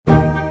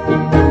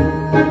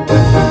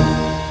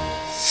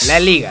La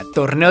Liga,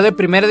 torneo de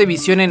primera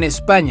división en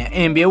España,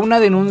 envió una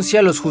denuncia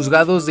a los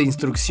juzgados de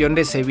instrucción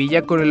de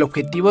Sevilla con el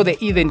objetivo de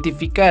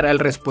identificar al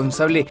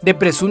responsable de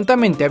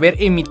presuntamente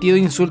haber emitido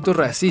insultos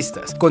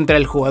racistas contra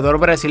el jugador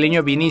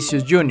brasileño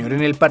Vinícius Júnior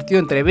en el partido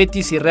entre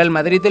Betis y Real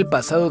Madrid del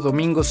pasado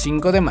domingo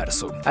 5 de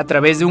marzo. A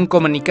través de un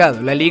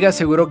comunicado, la Liga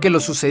aseguró que lo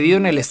sucedido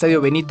en el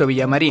estadio Benito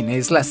Villamarín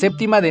es la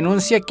séptima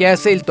denuncia que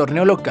hace el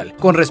torneo local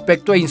con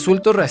respecto a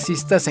insultos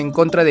racistas en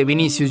contra de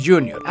Vinícius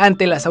Júnior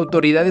ante las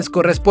autoridades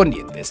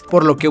correspondientes,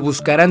 por lo que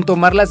buscarán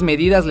tomar las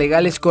medidas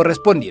legales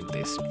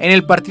correspondientes. En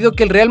el partido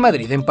que el Real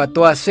Madrid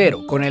empató a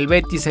 0 con el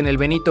Betis en el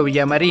Benito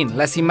Villamarín,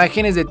 las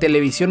imágenes de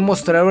televisión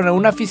mostraron a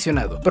un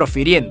aficionado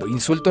profiriendo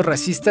insultos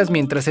racistas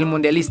mientras el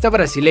mundialista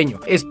brasileño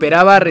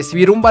esperaba a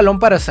recibir un balón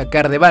para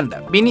sacar de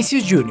banda.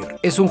 Vinícius Júnior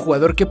es un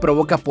jugador que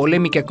provoca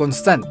polémica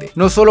constante,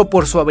 no solo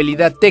por su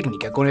habilidad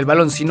técnica con el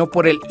balón, sino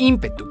por el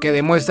ímpetu que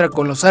demuestra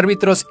con los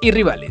árbitros y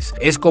rivales.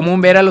 Es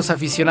común ver a los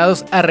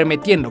aficionados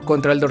arremetiendo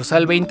contra el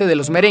dorsal 20 de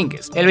los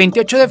merengues. El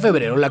 28 de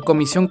febrero, la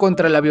Comisión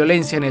contra la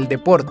Violencia en el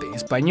Deporte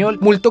español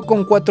multó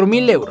con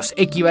 4.000 euros,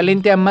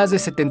 equivalente a más de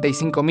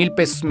 75.000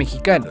 pesos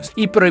mexicanos,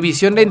 y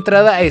prohibición de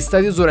entrada a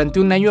estadios durante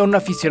un año a un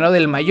aficionado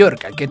del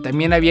Mallorca que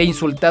también había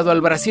insultado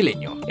al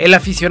brasileño. El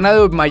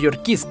aficionado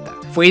mallorquista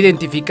fue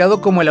identificado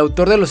como el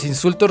autor de los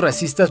insultos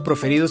racistas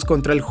proferidos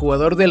contra el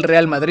jugador del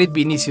Real Madrid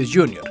Vinícius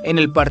Júnior en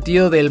el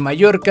partido del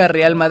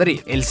Mallorca-Real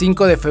Madrid el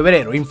 5 de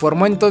febrero,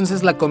 informó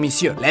entonces la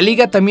comisión. La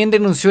Liga también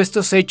denunció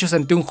estos hechos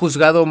ante un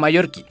juzgado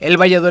mallorquí. El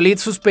Valladolid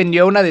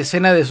suspendió a una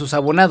decena de sus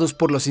abonados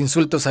por los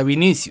insultos a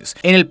Vinícius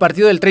en el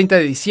partido del 30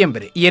 de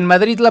diciembre, y en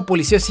Madrid la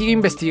policía sigue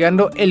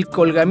investigando el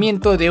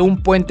colgamiento de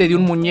un puente de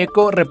un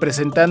muñeco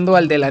representando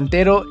al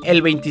delantero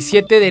el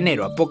 27 de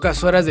enero, a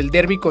pocas horas del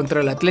derbi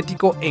contra el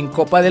Atlético en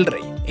Copa del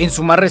Rey. En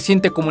su más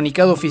reciente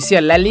comunicado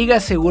oficial, la Liga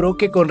aseguró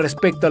que con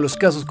respecto a los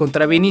casos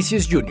contra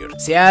Vinícius Júnior,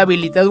 se ha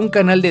habilitado un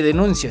canal de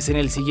denuncias en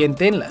el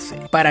siguiente enlace,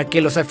 para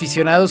que los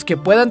aficionados que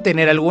puedan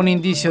tener algún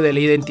indicio de la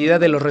identidad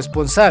de los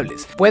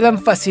responsables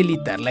puedan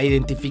facilitar la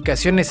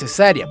identificación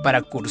necesaria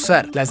para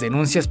cursar las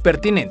denuncias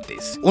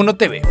pertinentes.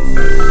 1TV.